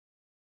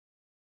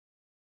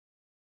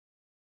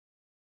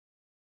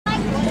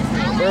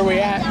Where are we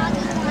at?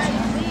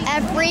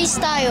 At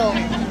Freestyle.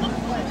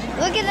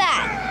 Look at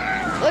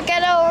that. Look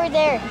at it over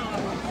there.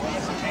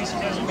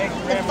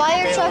 The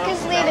fire truck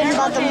is leaving,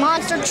 but the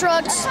monster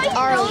trucks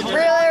are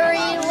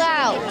really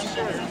loud.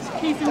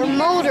 Their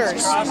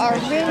motors are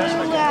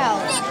really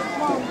loud.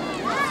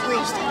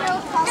 Freestyle.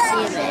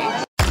 See you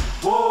there.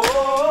 Whoa,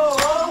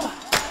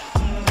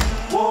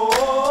 whoa,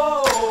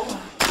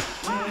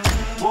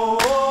 whoa,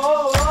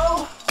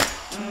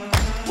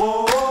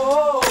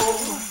 whoa.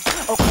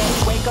 Okay,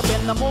 wake up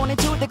in the morning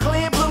to the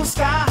clear blue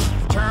sky.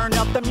 Turn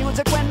up the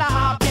music when I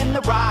hop in the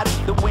ride.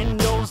 The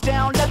windows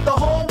down, let the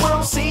whole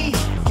world see.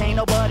 Ain't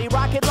nobody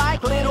rock it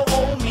like little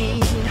old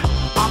me.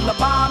 I'm the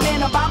bomb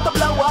and about to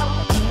blow up.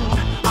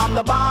 I'm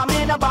the bomb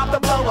and about to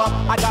blow up.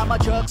 I got my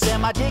trucks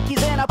and my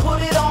dickies and I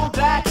put it on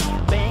black.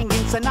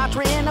 Banging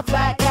Sinatra in a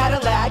flat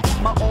Cadillac.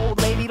 My old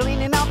lady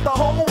leaning out the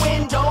whole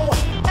window.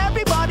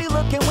 Everybody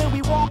looking when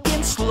we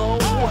walking slow.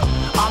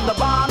 I'm the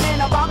bomb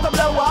and about to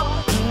blow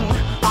up.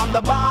 I'm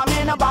the bomb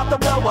and about to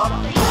blow up.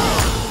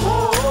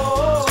 Whoa,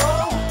 whoa,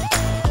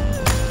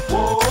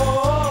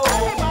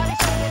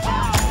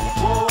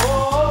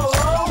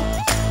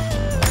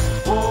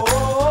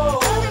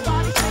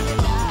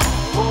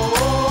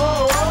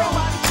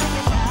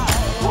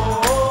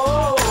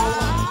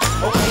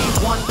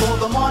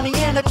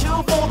 and a 2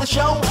 for the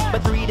show,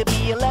 but 3 to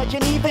be a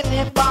legend even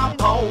if I'm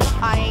poor.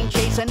 I ain't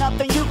chasing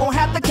nothing, you gon'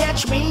 have to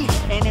catch me.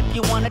 And if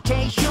you wanna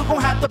taste, you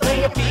gon' have to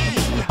pay a fee.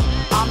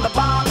 I'm the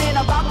bomb and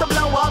about to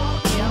blow up.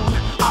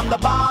 I'm the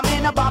bomb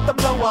and about to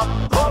blow up.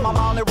 I'm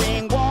on the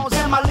ring walls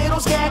and my little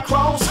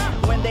scarecrows.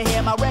 When they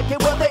hear my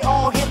record, well they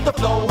all hit the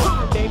floor.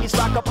 Babies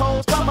rock a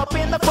pose, come up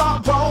in the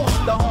front row.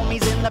 The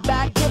homies in the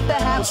back get the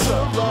house to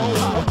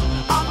roll.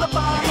 I'm the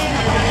bomb and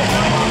about to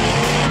blow up.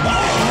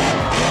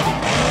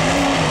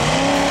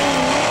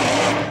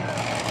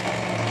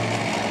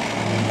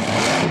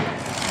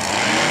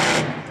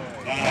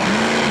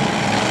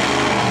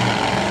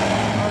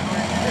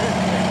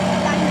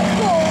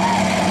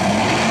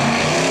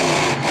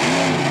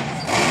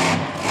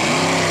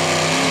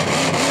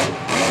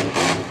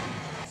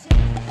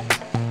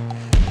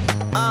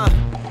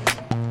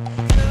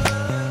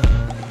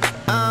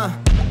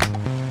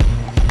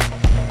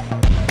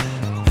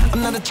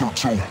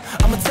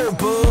 I'm a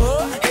turbo,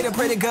 hate to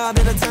pray to God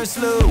that I turn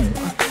slow,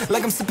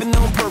 like I'm sipping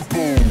on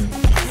purple,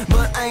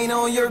 but I ain't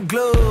on your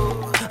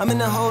glove. I'm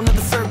in a whole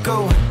nother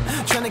circle,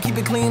 trying to keep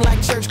it clean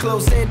like church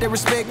clothes. Said that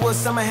respect was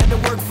something I had to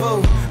work for,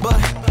 but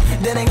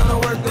that ain't gonna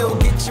work though.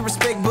 Get your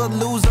respect but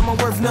lose on my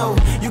worth, no.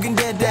 You can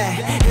dead that,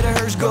 hit a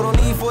hearse, go, don't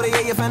need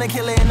 48, you find a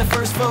killer in the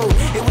first foe.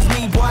 It was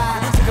me, boy,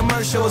 to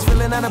commercials,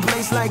 feeling out of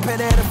place like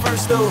Pet at the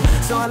first though.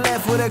 So I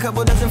left with a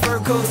couple dozen fur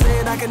coats,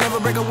 said I could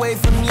never break away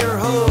from your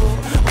hoe.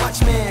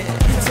 Watch me,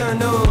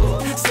 turn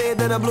up, said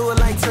that I blew it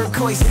like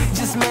turquoise.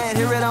 Just mad,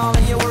 hear it all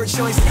in your word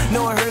choice.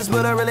 Know it hurts,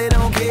 but I really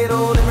don't care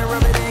though. Let me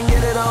rub it and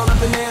get it all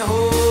up in that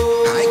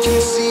hole. I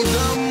can see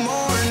the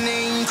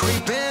morning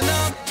creeping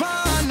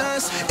upon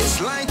us. It's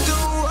like the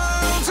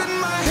world's in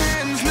my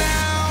hands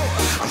now.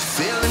 I'm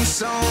feeling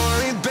so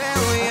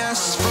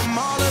rebellious from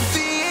all of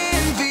the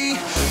envy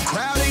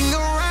crowding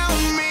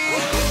around me.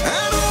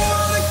 I don't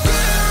wanna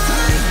get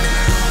right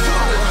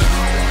now.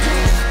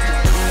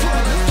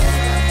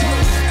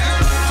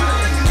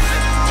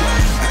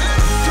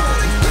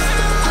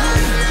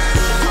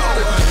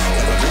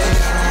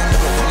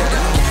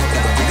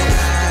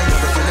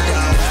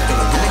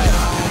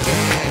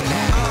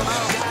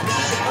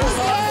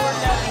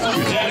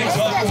 Daddy's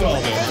off the well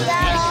there.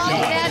 Nice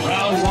job.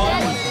 Round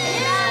one.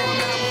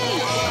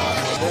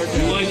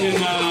 You liking,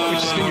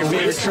 Which has been your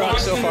favorite truck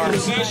so far?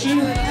 Possession?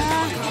 Maybe,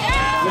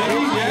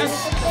 yes.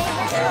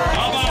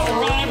 How about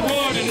Ron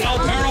Wood and El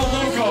Perro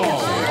Loco?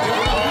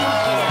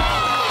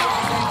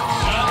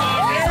 How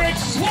about Eric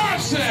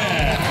Swanson?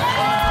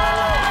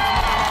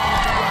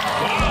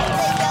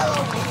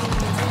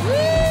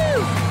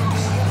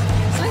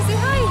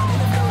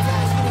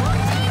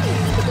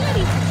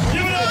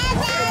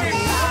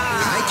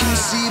 I can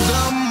see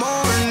the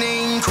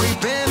morning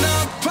creeping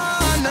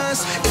upon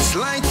us. It's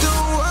like the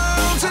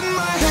world's in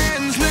my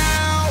hands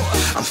now.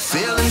 I'm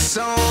feeling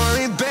so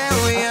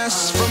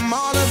rebellious from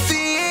all of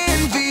the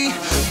envy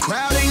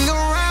crowding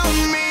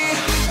around me.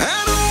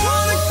 I don't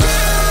wanna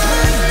get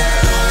right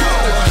now.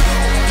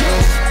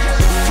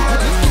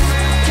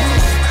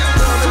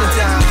 Double it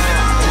down,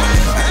 double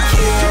it down,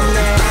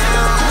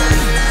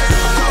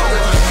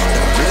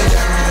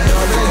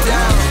 double it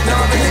down,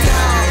 double it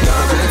down,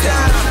 double it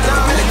down,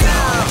 double it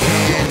down.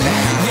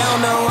 You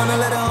don't know, wanna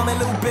let it homie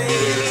loop it.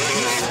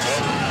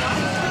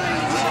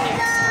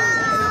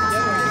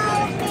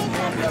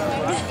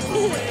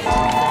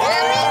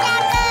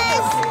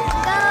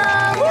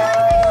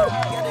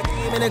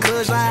 In a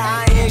clutch like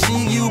I ain't she,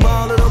 you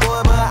ball little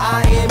boy, but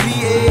I ain't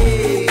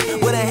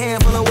NBA. With a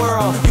handful of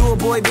world, you a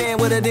boy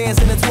band with a dance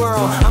and a twirl.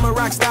 I'm a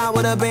rock star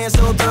with a band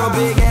so thorough,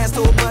 big ass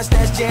to a bus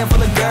that's jam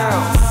full of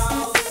girls.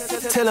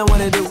 Tell 'em what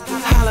to do,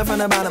 holler from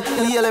the bottom,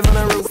 yell it from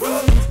the roof.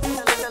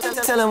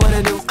 Tell 'em what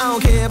to do, I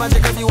don't care about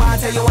your curfew, I'll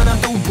tell you when I'm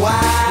through, boy.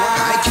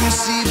 I can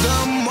see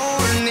the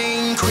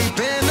morning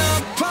creeping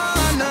up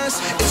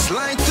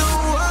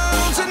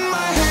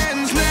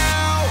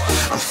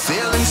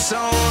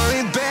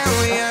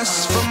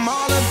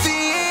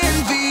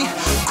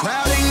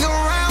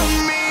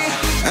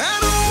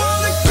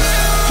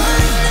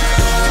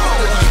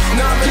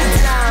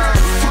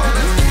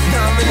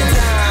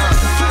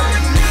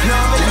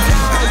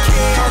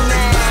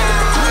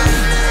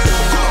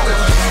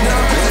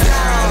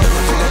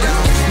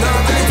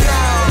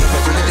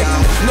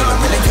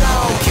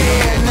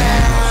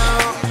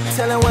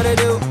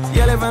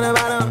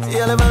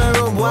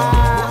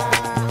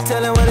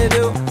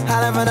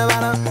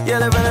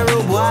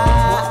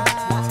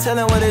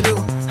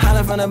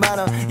the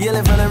bottom, yell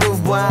it from the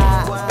roof, boy.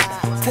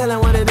 Tell him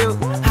what to do,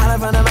 holler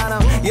from the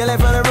bottom, yell it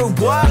from the roof.